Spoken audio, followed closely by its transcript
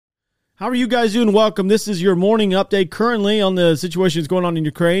How are you guys doing? Welcome. This is your morning update currently on the situation that's going on in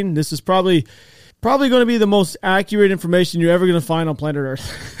Ukraine. This is probably going to be the most accurate information you're ever going to find on planet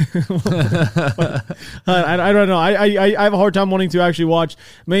Earth. I don't know. I have a hard time wanting to actually watch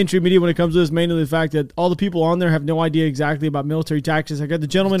mainstream media when it comes to this, mainly the fact that all the people on there have no idea exactly about military tactics. I got the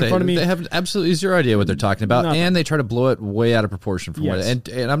gentleman in front of me. They have absolutely zero idea what they're talking about, Nothing. and they try to blow it way out of proportion from Yes.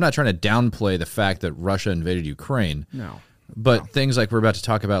 and I'm not trying to downplay the fact that Russia invaded Ukraine. No. But things like we're about to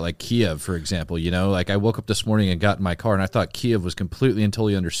talk about, like Kiev, for example, like I woke up this morning and got in my car and I thought Kiev was completely and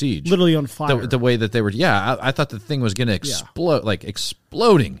totally under siege. Literally on fire. The way that they were, I thought the thing was going to explode,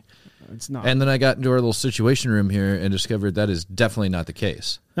 exploding. It's not. And then I got into our little situation room here and discovered that is definitely not the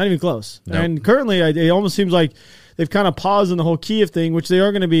case. Not even close. Nope. And currently, it almost seems like they've kind of paused on the whole Kiev thing, which they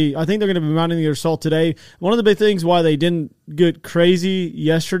are going to be. I think they're going to be mounting their assault today. One of the big things why they didn't get crazy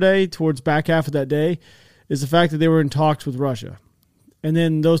yesterday towards back half of that day is the fact that they were in talks with Russia. And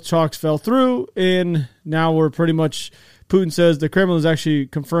then those talks fell through, and now we're pretty much, Putin says the Kremlin has actually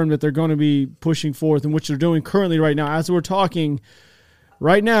confirmed that they're going to be pushing forth, and which they're doing currently right now. As we're talking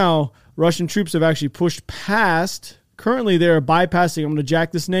right now, Russian troops have actually pushed past, currently they're bypassing, I'm going to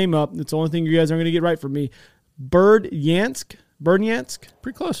jack this name up, it's the only thing you guys aren't going to get right from me, Berdyansk?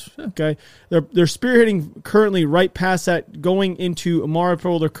 Pretty close. Yeah. Okay. They're spearheading currently right past that, going into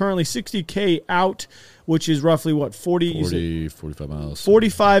Mariupol. They're currently 60K out, which is roughly, 45 miles.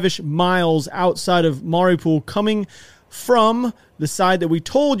 45-ish miles outside of Mariupol, coming from the side that we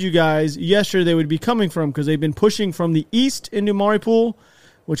told you guys yesterday they would be coming from, because they've been pushing from the east into Mariupol,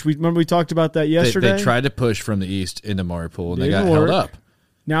 which we talked about that yesterday. They tried to push from the east into Mariupol, and they got Didn't work. held up.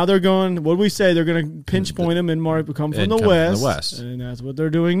 Now they're going, what do we say? They're going to pinch point him and Mariupol come from the west. And that's what they're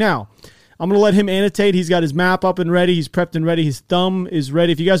doing now. I'm going to let him annotate. He's got his map up and ready. He's prepped and ready. His thumb is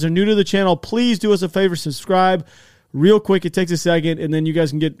ready. If you guys are new to the channel, please do us a favor, subscribe real quick. It takes a second, and then you guys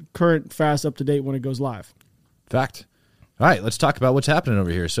can get current, fast, up-to-date when it goes live. Fact. All right, let's talk about what's happening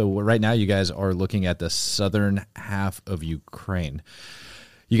over here. So right now you guys are looking at the southern half of Ukraine.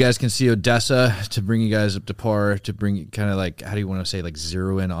 You guys can see Odessa to bring you guys up to par, to bring kind of like, how do you want to say, like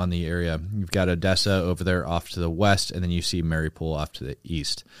zero in on the area. You've got Odessa over there off to the west, and then you see Mariupol off to the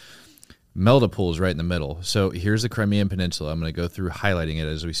east. Melitopol is right in the middle. So here's the Crimean Peninsula. I'm going to go through highlighting it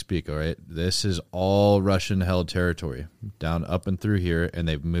as we speak, all right? This is all Russian-held territory, down up and through here, and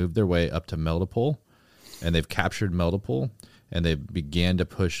they've moved their way up to Melitopol, and they've captured Melitopol, and they began to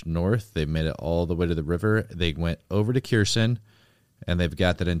push north. They made it all the way to the river. They went over to Kherson, and they've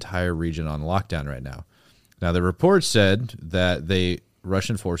got that entire region on lockdown right now. Now, the report said that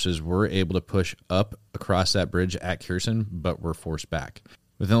Russian forces were able to push up across that bridge at Kherson, but were forced back.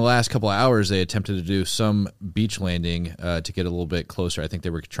 Within the last couple of hours, they attempted to do some beach landing to get a little bit closer. I think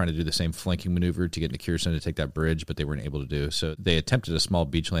they were trying to do the same flanking maneuver to get into Kherson to take that bridge, but they weren't able to do. So they attempted a small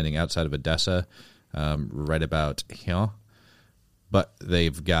beach landing outside of Odessa, right about here, but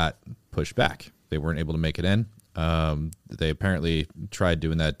they've got pushed back. They weren't able to make it in. They apparently tried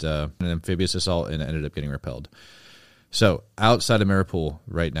doing that an amphibious assault and ended up getting repelled. So outside of Mariupol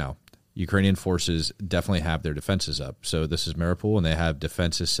right now, Ukrainian forces definitely have their defenses up. So this is Mariupol, and they have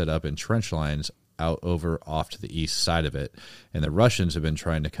defenses set up in trench lines out over off to the east side of it. And the Russians have been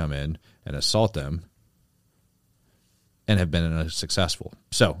trying to come in and assault them and have been unsuccessful.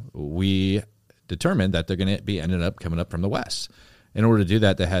 So we determined that they're going to be ended up coming up from the west. In order to do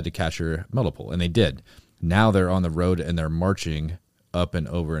that, they had to capture Melitopol, and they did. Now they're on the road, and they're marching up and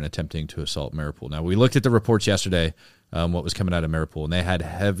over and attempting to assault Mariupol. Now, we looked at the reports yesterday, what was coming out of Mariupol, and they had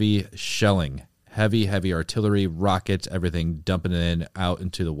heavy shelling, heavy artillery, rockets, everything dumping in out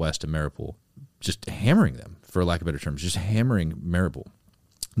into the west of Mariupol, just hammering them, for lack of better terms, just hammering Mariupol.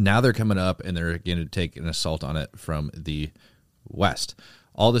 Now they're coming up, and they're going to take an assault on it from the west.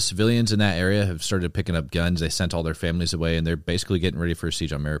 All the civilians in that area have started picking up guns. They sent all their families away, and they're basically getting ready for a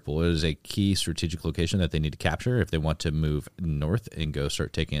siege on Mariupol. It is a key strategic location that they need to capture if they want to move north and go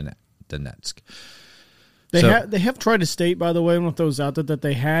start taking Donetsk. They have tried to state, by the way, I don't know if those out there, that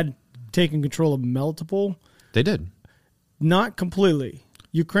they had taken control of Melitopol. They did. Not completely.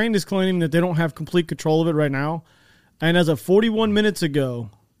 Ukraine is claiming that they don't have complete control of it right now. And as of 41 minutes ago,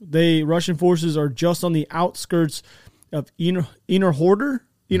 Russian forces are just on the outskirts of Inner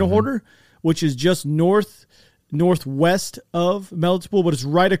which is just northwest of Melitopol, but it's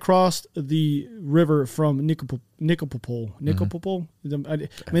right across the river from Nikopol.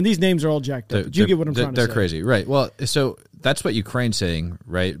 I mean, these names are all jacked up. But you get what I'm trying to say. They're crazy, right? Well, so that's what Ukraine's saying,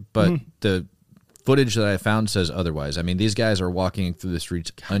 right? But the footage that I found says otherwise. I mean, these guys are walking through the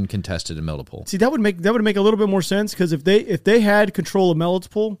streets uncontested in Melitopol. See, that would make a little bit more sense, because if they had control of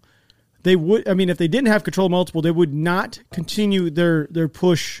Melitopol, they would. I mean, if they didn't have control of Melitopol, they would not continue their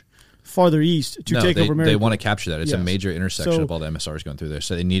push farther east to take over Mariupol. They want to capture that. It's a Yes. major intersection So- of all the MSRs going through there,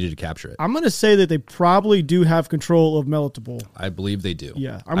 so they needed to capture it. I'm going to say that they probably do have control of Melitopol. I believe they do.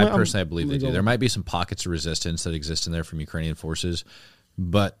 Yeah. I personally believe they I'm do. gonna There go- might be some pockets of resistance that exist in there from Ukrainian forces,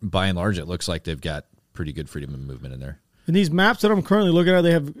 but by and large, it looks like they've got pretty good freedom of movement in there. And these maps that I'm currently looking at,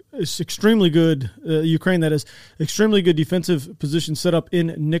 they have extremely good, Ukraine that is, extremely good defensive position set up in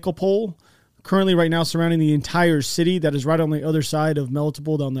Nikopol, currently right now surrounding the entire city that is right on the other side of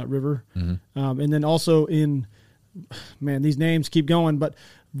Melitopol down that river. And then also in, man, these names keep going, but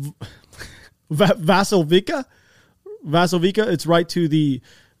Vasilivka, it's right to the,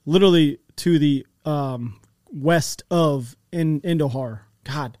 literally to the west of Indohar.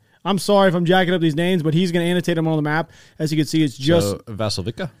 God, I'm sorry if I'm jacking up these names, but he's going to annotate them on the map. As you can see, it's just So,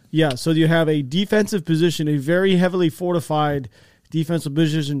 Vasilivka? yeah. So you have a defensive position, a very heavily fortified defensive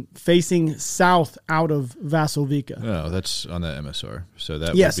position facing south out of Vasilivka. No, that's on that MSR. So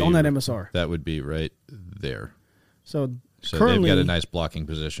that Yes, would be, on that MSR. That would be right there. So, So currently, they've got a nice blocking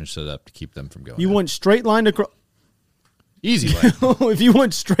position set up to keep them from going. you out. went straight line across. Easy line. If you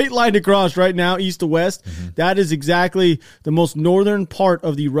went straight line across right now, east to west, that is exactly the most northern part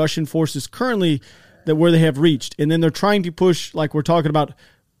of the Russian forces currently that where they have reached. And then they're trying to push, like we're talking about,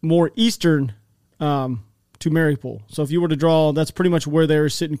 more eastern to Mariupol. So if you were to draw, that's pretty much where they're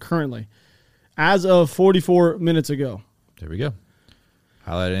sitting currently, as of 44 minutes ago. There we go.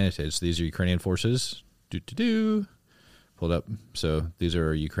 Highlighted annotated. So these are Ukrainian forces. Pulled up. So these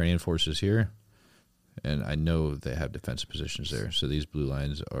are Ukrainian forces here. And I know they have defensive positions there. So these blue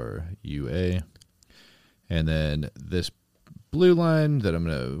lines are UA. And then this blue line that I'm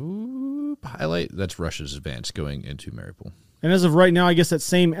going to highlight, that's Russia's advance going into Mariupol. And as of right now, I guess that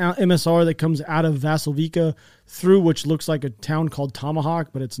same MSR that comes out of Vasilivka through, which looks like a town called Tomahawk,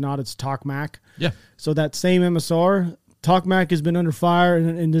 but it's not, it's Tokmak. Yeah. So that same MSR, Tokmak has been under fire,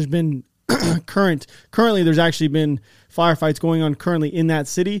 and there's been currently there's actually been firefights going on currently in that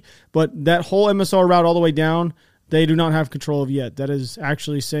city, but that whole MSR route all the way down, they do not have control of yet. That is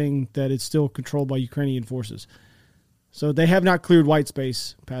actually saying that it's still controlled by Ukrainian forces. So they have not cleared white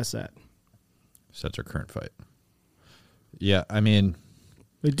space past that. So that's our current fight. Yeah, I mean,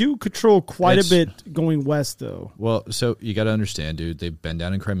 They do control quite a bit going west, though. well, so you got to understand, dude, they've been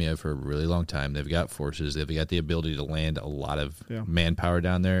down in Crimea for a really long time. They've got forces. They've got the ability to land a lot of manpower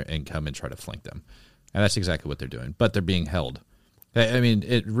down there and come and try to flank them. And that's exactly what they're doing. But they're being held. I mean,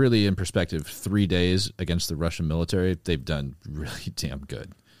 it really, in perspective, 3 days against the Russian military, they've done really damn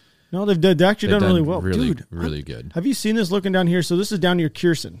good. No, they've actually done really well. Dude, really good. Have you seen this looking down here? So this is down near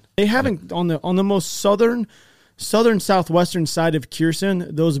Kherson. They haven't, on the most southern southwestern side of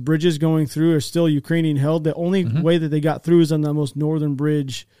Kherson, those bridges going through are still Ukrainian held. The only way that they got through is on the most northern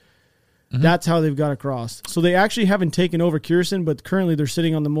bridge. That's how they've got across. So they actually haven't taken over Kherson, but currently they're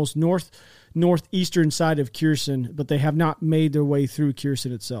sitting on the most northeastern side of Kherson, but they have not made their way through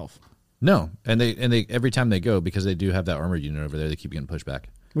Kherson itself. No, and they every time they go, because they do have that armored unit over there, they keep getting pushed back.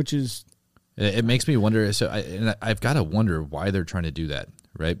 Which is... It makes me wonder. So I've got to wonder why they're trying to do that,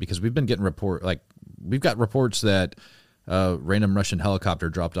 right? Because we've been getting we've got reports that random Russian helicopter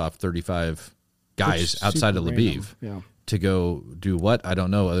dropped off 35 guys outside of Lviv to go do what? I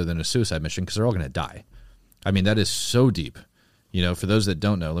don't know, other than a suicide mission, because they're all going to die. I mean, that is so deep. You know, for those that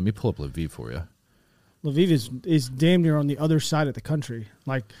don't know, let me pull up Lviv for you. Lviv is damn near on the other side of the country.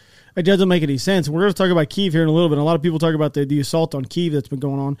 Like, it doesn't make any sense. We're going to talk about Kyiv here in a little bit. A lot of people talk about the assault on Kyiv that's been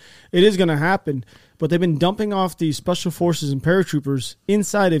going on. It is going to happen, but they've been dumping off the special forces and paratroopers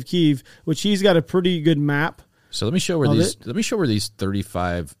inside of Kyiv, which he's got a pretty good map. So let me show where these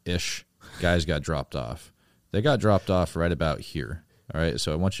 35-ish guys got dropped off. They got dropped off right about here. All right,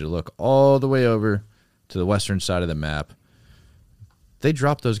 so I want you to look all the way over to the western side of the map. They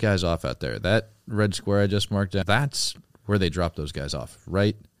dropped those guys off out there. That red square I just marked out, that's where they dropped those guys off,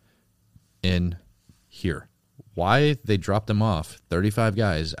 right in here. Why they dropped them off, 35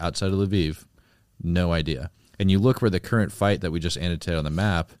 guys outside of Lviv, no idea. And you look where the current fight that we just annotated on the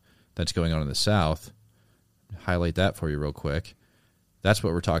map that's going on in the south, highlight that for you real quick. That's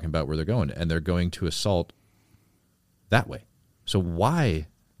what we're talking about, where they're going. And they're going to assault that way. So why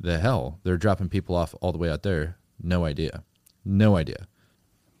the hell they're dropping people off all the way out there? No idea. No idea.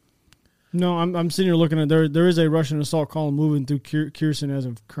 No, I'm sitting here looking at there is a Russian assault column moving through Kherson as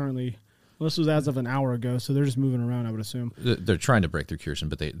of currently. Well, this was as of an hour ago, so they're just moving around, I would assume. They're trying to break through Kherson,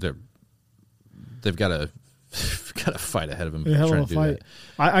 but they've got to fight ahead of them. A hell of a fight.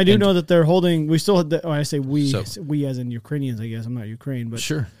 I do know that they're holding. We still had. I say we as in Ukrainians. I guess I'm not Ukraine, but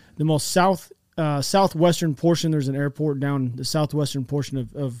sure. The most southwestern portion. There's an airport down the southwestern portion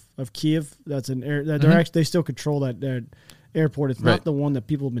of Kyiv. That's an air. That they're actually they still control that airport. It's Right. not the one that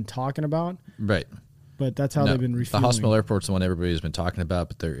people have been talking about, Right. but that's how No, they've been the refueling. hospital airport's the one everybody's been talking about,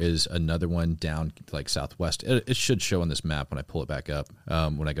 but there is another one down like southwest. It should show on this map when I pull it back up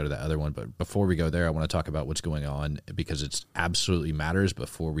when I go to that other one. But before we go there, I want to talk about what's going on because it absolutely matters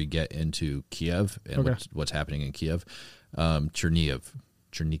before we get into Kiev and Okay. what's happening in Kiev.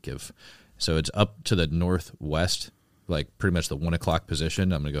 Chernihiv. So it's up to the northwest, like pretty much the 1 o'clock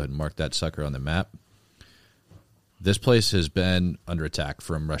position. I'm going to go ahead and mark that sucker on the map. This place has been under attack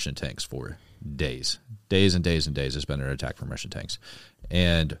from Russian tanks for days. Days and days and days it's been under attack from Russian tanks.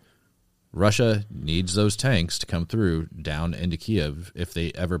 And Russia needs those tanks to come through down into Kiev if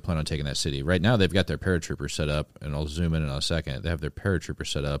they ever plan on taking that city. Right now they've got their paratroopers set up, and I'll zoom in a second. They have their paratroopers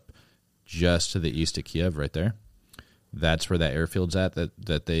set up just to the east of Kiev right there. That's where that airfield's at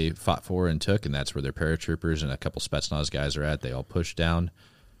that they fought for and took, and that's where their paratroopers and a couple Spetsnaz guys are at. They all pushed down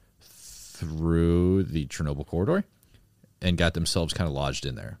through the Chernobyl corridor and got themselves kind of lodged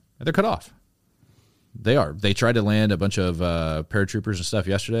in there. And they're cut off. They are. They tried to land a bunch of paratroopers and stuff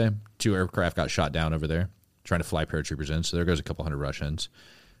yesterday. 2 aircraft got shot down over there trying to fly paratroopers in, so there goes a couple hundred Russians.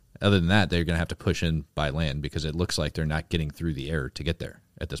 Other than that, they're going to have to push in by land because it looks like they're not getting through the air to get there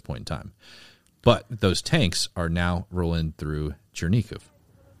at this point in time. But those tanks are now rolling through Chernihiv,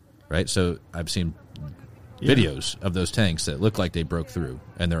 right? So I've seen videos of those tanks that look like they broke through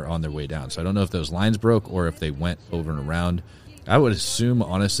and they're on their way down. So I don't know if those lines broke or if they went over and around. I would assume,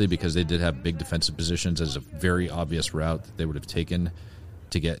 honestly, because they did have big defensive positions, as a very obvious route that they would have taken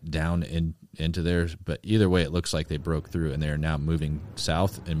to get down into there. But either way, it looks like they broke through and they are now moving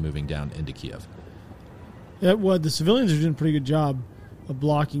south and moving down into Kiev. Yeah, well, the civilians are doing a pretty good job of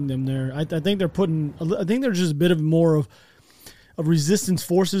blocking them there. I think they're putting. I think there's just a bit of more of resistance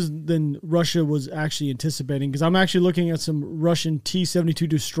forces than Russia was actually anticipating. Because I'm actually looking at some Russian T-72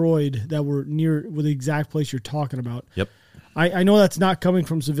 destroyed that were near with the exact place you're talking about. Yep. I know that's not coming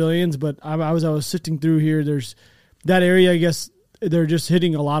from civilians, but I was sifting through here. There's that area. I guess they're just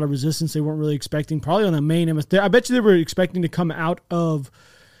hitting a lot of resistance they weren't really expecting. Probably on the main MS. I bet you they were expecting to come out of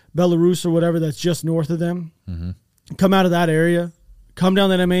Belarus or whatever that's just north of them. Mm-hmm. Come out of that area. Come down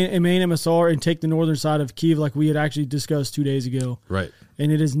that main MSR and take the northern side of Kyiv like we had actually discussed 2 days ago. Right.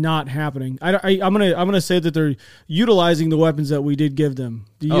 And it is not happening. I'm gonna say that they're utilizing the weapons that we did give them.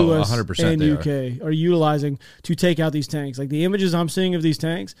 The U.S. 100% and UK are utilizing to take out these tanks. Like the images I'm seeing of these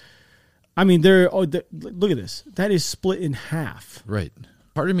tanks, I mean, look at this. That is split in half. Right.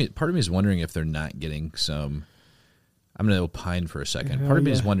 Part of me is wondering if they're not getting some. I'm going to opine for a second. Part of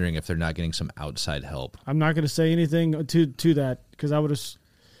me is wondering if they're not getting some outside help. I'm not going to say anything to that because I would have.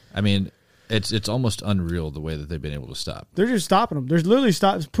 I mean, it's almost unreal the way that they've been able to stop. They're just stopping them. There's literally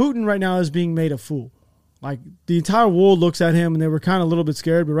Putin right now is being made a fool. Like the entire world looks at him and they were kind of a little bit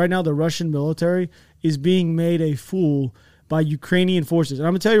scared. But right now the Russian military is being made a fool by Ukrainian forces. And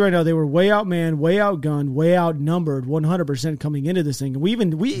I'm going to tell you right now, they were way outmanned, way outgunned, way outnumbered 100% coming into this thing. And we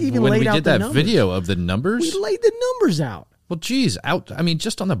even when laid we out did the that numbers. video of the numbers. We laid the numbers out. Well, geez, I mean,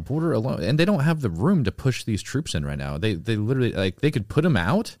 just on the border alone, and they don't have the room to push these troops in right now. They literally they could put them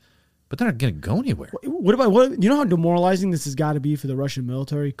out, but they're not going to go anywhere. You know how demoralizing this has got to be for the Russian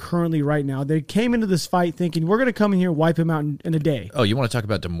military currently right now? They came into this fight thinking we're going to come in here, wipe him out in a day. Oh, you want to talk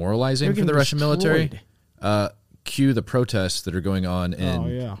about demoralizing for the Russian military? Cue the protests that are going on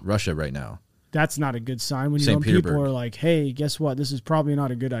in Russia right now. That's not a good sign when young people are like, hey, guess what? This is probably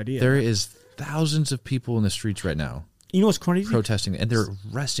not a good idea. There is thousands of people in the streets right now. You know what's crazy? Protesting, and they're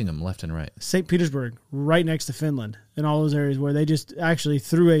arresting them left and right. St. Petersburg, right next to Finland, and all those areas where they just actually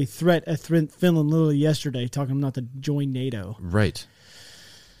threw a threat at Finland literally yesterday, talking not to join NATO. Right.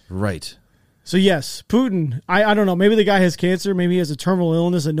 So yes, Putin. I don't know. Maybe the guy has cancer. Maybe he has a terminal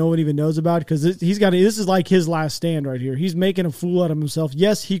illness that no one even knows about because this is like his last stand right here. He's making a fool out of himself.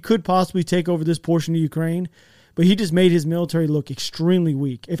 Yes, he could possibly take over this portion of Ukraine, but he just made his military look extremely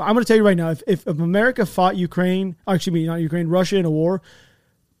weak. If I'm going to tell you right now, if America fought Russia in a war,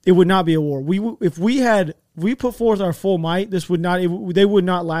 it would not be a war. If we put forth our full might, they would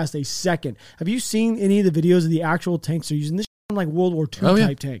not last a second. Have you seen any of the videos of the actual tanks they're using? This like World War II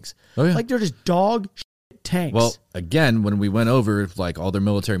type tanks. Oh, yeah. Like they're just dog shit tanks. Well, again, when we went over like all their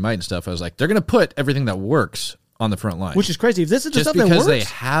military might and stuff, I was like, they're going to put everything that works on the front line. Which is crazy. If this is the stuff that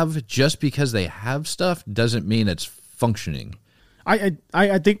works. Just because they have stuff doesn't mean it's functioning. I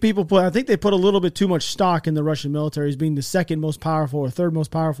think they put a little bit too much stock in the Russian military as being the second most powerful or third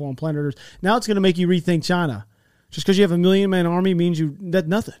most powerful on planet Earth. Now it's going to make you rethink China. Just because you have a 1 million man army means that's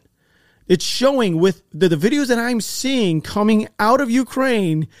nothing. It's showing with the videos that I'm seeing coming out of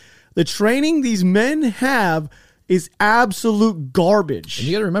Ukraine, the training these men have is absolute garbage. And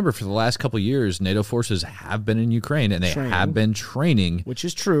you got to remember, for the last couple of years, NATO forces have been in Ukraine, and they have been training, which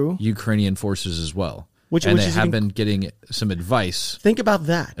is true, Ukrainian forces as well. Which they have been getting some advice. Think about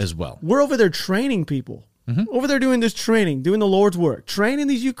that as well. We're over there training people. Over there doing this training, doing the Lord's work, training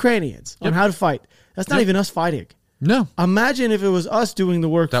these Ukrainians on how to fight. That's not even us fighting. No. Imagine if it was us doing the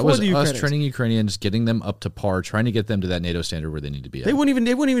work that for was the Ukrainians. Us training Ukrainians, getting them up to par, trying to get them to that NATO standard where they need to be at. They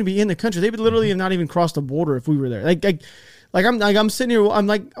wouldn't even be in the country. They would literally have not even crossed the border if we were there. I'm sitting here, I'm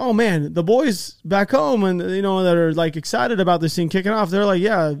like, oh man, the boys back home and that are like excited about this thing kicking off. They're like,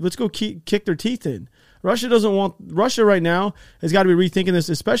 yeah, let's go kick their teeth in. Russia right now has got to be rethinking this,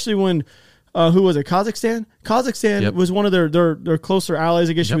 especially when who was it? Kazakhstan? Kazakhstan was one of their closer allies,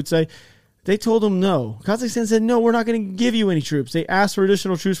 I guess you would say. They told them no. Kazakhstan said, no, we're not going to give you any troops. They asked for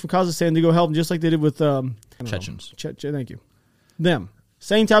additional troops from Kazakhstan to go help them, just like they did with Chechens. Thank you. Them.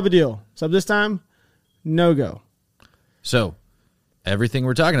 Same type of deal. So this time, no go. So everything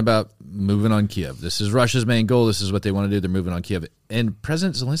we're talking about, moving on Kiev. This is Russia's main goal. This is what they want to do. They're moving on Kiev. And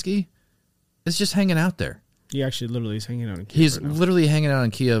President Zelensky is just hanging out there. He actually literally is hanging out in Kiev. He's literally hanging out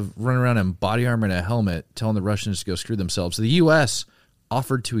in Kiev, running around in body armor and a helmet, telling the Russians to go screw themselves. The U.S.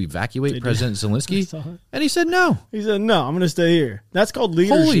 offered to evacuate President Zelensky, and he said no. He said, no, I'm going to stay here. That's called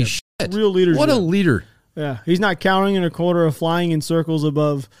leadership. Holy shit. Real leadership. What a leader. Yeah, he's not cowering in a corner or flying in circles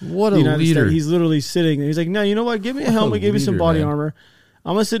above what the a United leader. States. He's literally sitting there. He's like, no, you know what? Give me a helmet, give me some body armor.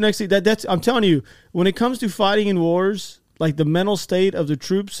 I'm going to sit next to you. That's, I'm telling you, when it comes to fighting in wars, like the mental state of the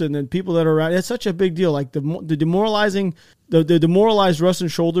troops and the people that are around, it's such a big deal. Like the demoralized Russian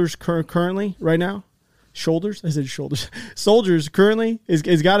soldiers currently, right now, soldiers currently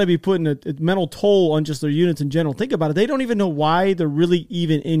is got to be putting a mental toll on just their units in general. Think about it. They don't even know why they're really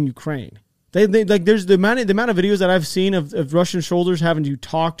even in Ukraine. They like there's the amount of videos that I've seen of Russian soldiers having to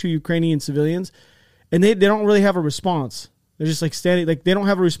talk to Ukrainian civilians, and they don't really have a response. They're just like standing, like they don't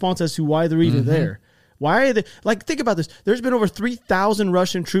have a response as to why they're even there. Why are they, like, think about this. There's been over 3,000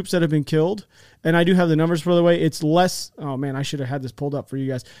 Russian troops that have been killed, and I do have the numbers, by the way. It's less, oh man, I should have had this pulled up for you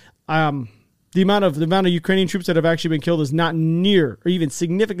guys. The amount of Ukrainian troops that have actually been killed is not near or even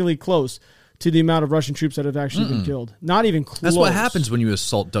significantly close to the amount of Russian troops that have actually been killed. Not even close. That's what happens when you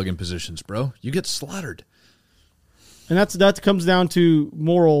assault dug-in positions, bro. You get slaughtered. And that comes down to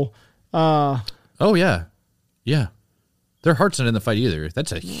moral. Oh, yeah. Yeah. Their heart's not in the fight either.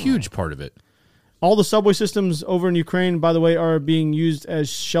 That's a huge part of it. All the subway systems over in Ukraine, by the way, are being used as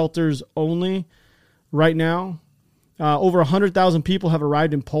shelters only right now. Over 100,000 people have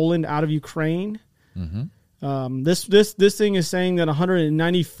arrived in Poland out of Ukraine. This thing is saying that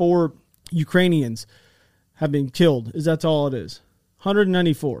 194 Ukrainians have been killed. That's all it is.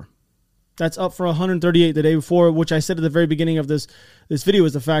 194. That's up from 138 the day before, which I said at the very beginning of this video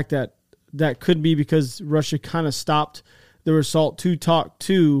is the fact that could be because Russia kind of stopped their assault to talk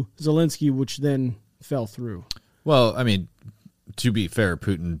to Zelensky, which then fell through. Well, I mean, to be fair,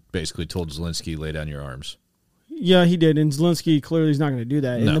 Putin basically told Zelensky, lay down your arms. Yeah, he did, and Zelensky clearly is not going to do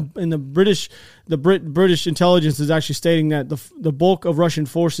that. No. And the British intelligence is actually stating that the bulk of Russian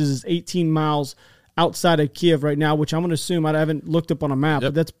forces is 18 miles outside of Kiev right now, which I'm going to assume, I haven't looked up on a map,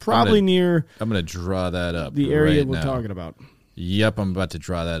 but that's probably near. I'm going to draw that up. The area right we're now. talking about. Yep, I'm about to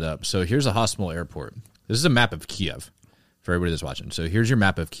draw that up. So here's a Hostomel airport. This is a map of Kiev for everybody that's watching. So here's your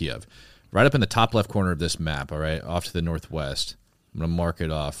map of Kiev. Right up in the top left corner of this map, all right, off to the northwest. I'm going to mark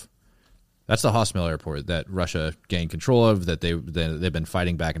it off. That's the Hostomel airport that Russia gained control of, that they've been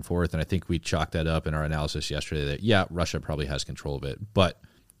fighting back and forth, and I think we chalked that up in our analysis yesterday that, yeah, Russia probably has control of it, but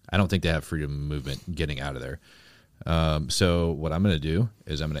I don't think they have freedom of movement getting out of there. So what I'm going to do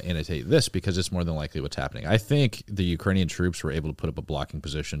is I'm going to annotate this because it's more than likely what's happening. I think the Ukrainian troops were able to put up a blocking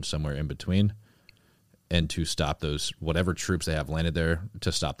position somewhere in between and to stop those, whatever troops they have landed there,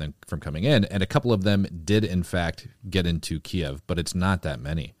 to stop them from coming in. And a couple of them did, in fact, get into Kiev, but it's not that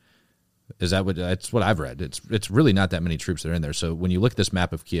many. That's what I've read. It's really not that many troops that are in there. So when you look at this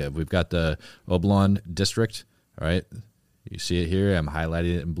map of Kiev, we've got the Oblon district, all right? You see it here. I'm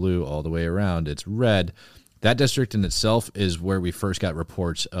highlighting it in blue all the way around. It's red. That district in itself is where we first got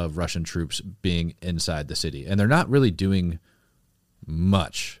reports of Russian troops being inside the city. And they're not really doing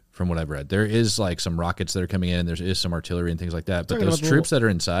much from what I've read. There is like some rockets that are coming in. There is some artillery and things like that. But those troops that are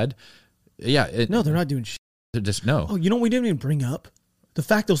inside, yeah. No, they're not doing shit. They're just, no. Oh, you know what we didn't even bring up? The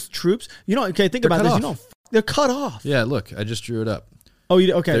fact those troops, okay, think about this. They're cut off. Yeah, look, I just drew it up. Oh,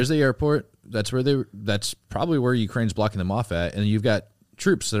 okay. There's the airport. That's probably where Ukraine's blocking them off at. And you've got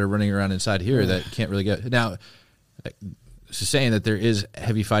troops that are running around inside here that can't really get. Now, saying that there is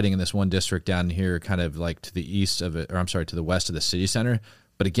heavy fighting in this one district down here, kind of like to the east of it, or I'm sorry, to the west of the city center.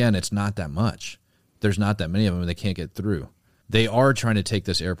 But again, it's not that much. There's not that many of them, and they can't get through. They are trying to take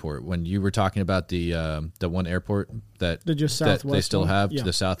this airport. When you were talking about the one airport that they still have to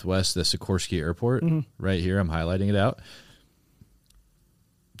the southwest, the Sikorsky Airport, right here, I'm highlighting it out.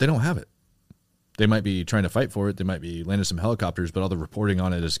 They don't have it. They might be trying to fight for it. They might be landing some helicopters, but all the reporting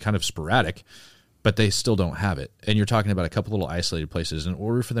on it is kind of sporadic. But they still don't have it. And you're talking about a couple little isolated places. In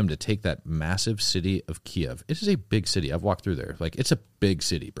order for them to take that massive city of Kiev, it is a big city. I've walked through there. Like, it's a big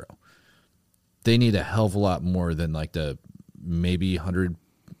city, bro. They need a hell of a lot more than like the maybe 100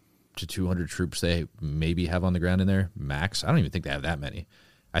 to 200 troops they maybe have on the ground in there, max. I don't even think they have that many.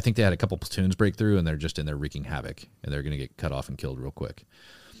 I think they had a couple platoons break through, and they're just in there wreaking havoc, and they're going to get cut off and killed real quick.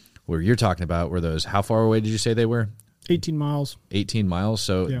 Where you're talking about were those, how far away did you say they were? 18 miles. 18 miles.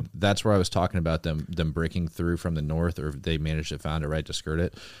 So that's where I was talking about them breaking through from the north, or they managed to find a right to skirt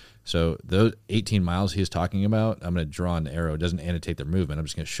it. So those 18 miles he's talking about, I'm going to draw an arrow. It doesn't annotate their movement. I'm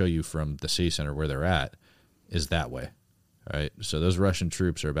just going to show you from the city center where they're at is that way. All right. So those Russian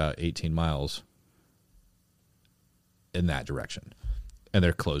troops are about 18 miles in that direction, and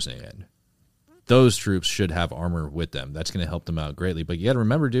they're closing in. Those troops should have armor with them. That's going to help them out greatly. But you got to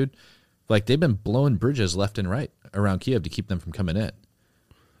remember, dude, like, they've been blowing bridges left and right around Kiev to keep them from coming in.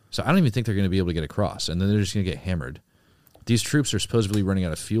 So I don't even think they're going to be able to get across, and then they're just going to get hammered. These troops are supposedly running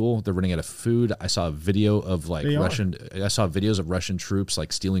out of fuel. They're running out of food. I saw a video of videos of Russian troops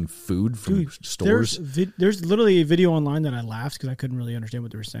like stealing food from stores. There's literally a video online that I laughed because I couldn't really understand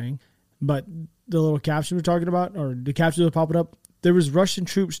what they were saying. But the little caption we're talking about, or the caption that popped up, there was Russian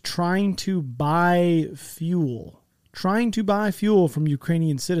troops trying to buy fuel from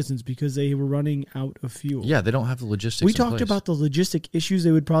Ukrainian citizens because they were running out of fuel. Yeah, they don't have the logistics. We talked about the logistic issues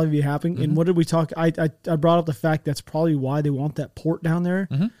that would probably be happening. And what did we talk? I brought up the fact that's probably why they want that port down there.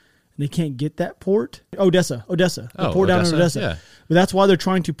 And they can't get that port. Odessa. The port down in Odessa. Yeah. But that's why they're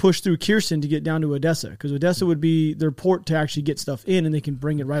trying to push through Kherson to get down to Odessa, because Odessa would be their port to actually get stuff in, and they can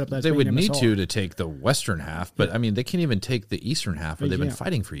bring it right up that. They would need to take the western half, but I mean, they can't even take the eastern half where they've been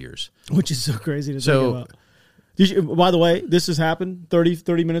fighting for years. Which is so crazy to think about. By the way, this has happened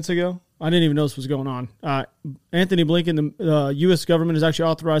 30 minutes ago. I didn't even know this was going on. Anthony Blinken, the U.S. government has actually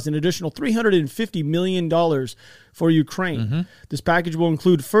authorized an additional $350 million for Ukraine. This package will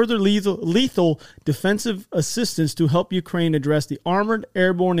include further lethal defensive assistance to help Ukraine address the armored,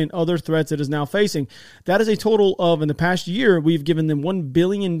 airborne, and other threats it is now facing. That is a total of, in the past year, we've given them $1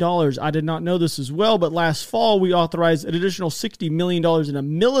 billion. I did not know this as well, but last fall we authorized an additional $60 million in a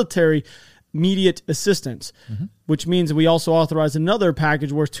military immediate assistance, which means we also authorized another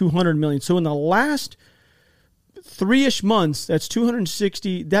package worth $200 million. So in the last 3-ish months, that's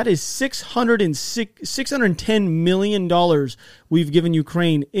 260. That is $610 million we've given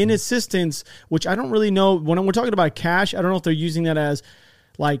Ukraine in assistance, which I don't really know. When we're talking about cash, I don't know if they're using that as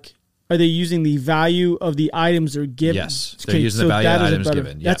like, are they using the value of the items they're given? Yes, they're using the value of the items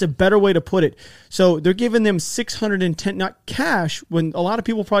given. Yeah. That's a better way to put it. So they're giving them 610, not cash, when a lot of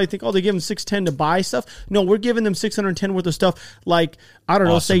people probably think, oh, they give them 610 to buy stuff. No, we're giving them 610 worth of stuff like, I don't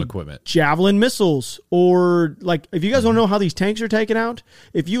know, say equipment. Javelin missiles, or like, if you guys don't know how these tanks are taken out,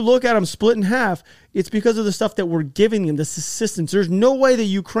 if you look at them split in half, it's because of the stuff that we're giving them, this assistance. There's no way that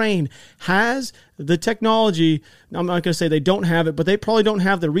Ukraine has the technology. I'm not going to say they don't have it, but they probably don't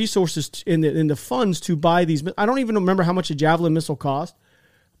have the resources in the funds to buy these. I don't even remember how much a Javelin missile cost,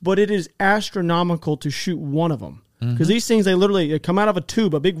 but it is astronomical to shoot one of them. Because these things, they come out of a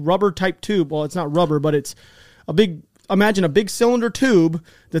tube, a big rubber type tube. Well, it's not rubber, but it's a big, imagine a big cylinder tube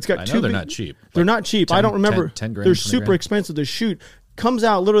that's got two. They're not cheap. They're not cheap. 10, I don't remember. 10 grand, they're super expensive to shoot. Comes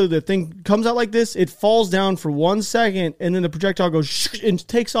out, literally the thing comes out like this, it falls down for 1 second, and then the projectile goes and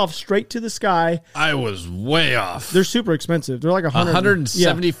takes off straight to the sky. I was way off. They're super expensive. They're like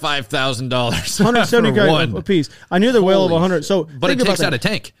 $175,000. $170,000 a piece. I knew they're well over 100. So, but it takes out a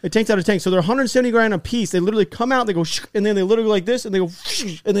tank. It takes out a tank. So they're $170,000 a piece. They literally come out, they go, and then they literally go like this, and they go,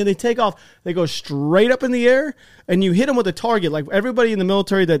 and then they take off. They go straight up in the air, and you hit them with a target. Like everybody in the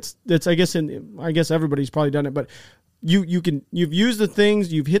military, that's I guess everybody's probably done it, but. You've used the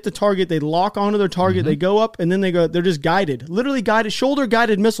things, you've hit the target, they lock onto their target, they go up, and then they're just guided, literally guided, shoulder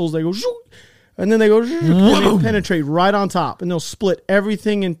guided missiles. They go, and then they go, and they penetrate right on top, and they'll split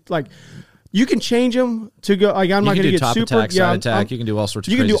everything. And like, you can change them to go. Like, I'm not going to get super attack, side attack. You can do all sorts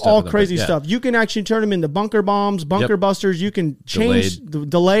of. You can do all crazy stuff. You can actually turn them into bunker bombs, bunker busters. You can change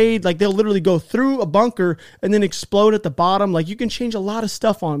delayed. Like, they'll literally go through a bunker and then explode at the bottom. Like, you can change a lot of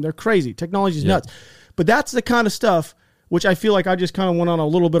stuff on them. They're crazy. Technology's nuts. But that's the kind of stuff which I feel like I just kind of went on a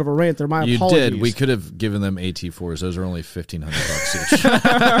little bit of a rant there. My You apologies. did. We could have given them AT4s. Those are only $1,500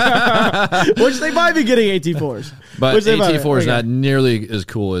 each. Which they might be getting AT4s. But Which they might be. AT4 is Okay. not nearly as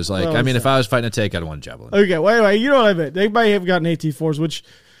cool as like. Well, I mean, it's if I was fighting a take, I'd want a javelin. Okay, wait. You know what I meant. They might have gotten AT4s, which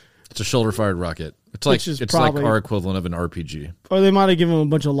It's a shoulder fired rocket. It's like Which is it's probably- like our equivalent of an RPG. or they might have given them a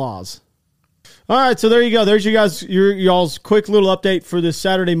bunch of laws. All right, so there you go. There's you guys, y'all's quick little update for this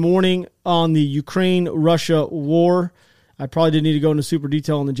Saturday morning on the Ukraine-Russia war. I probably didn't need to go into super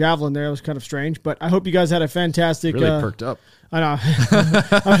detail on the javelin there. It was kind of strange, but I hope you guys had a fantastic. Really perked up. I know,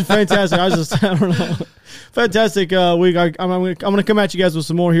 fantastic. I was just, I don't know, fantastic week. I'm gonna come at you guys with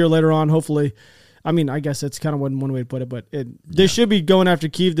some more here later on. Hopefully, I mean, I guess that's kind of one way to put it, but they should be going after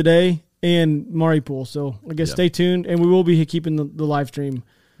Kyiv today and Mariupol. So I guess stay tuned, and we will be keeping the live stream.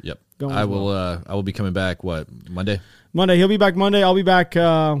 Yep. Going I as will. I will be coming back. What, Monday? Monday. He'll be back Monday. I'll be back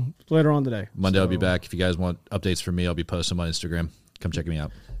later on today. Monday I'll be So, back. If you guys want updates from me, I'll be posting on my Instagram. Come check me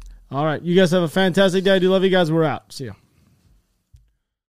out. All right. You guys have a fantastic day. I do love you guys. We're out. See you.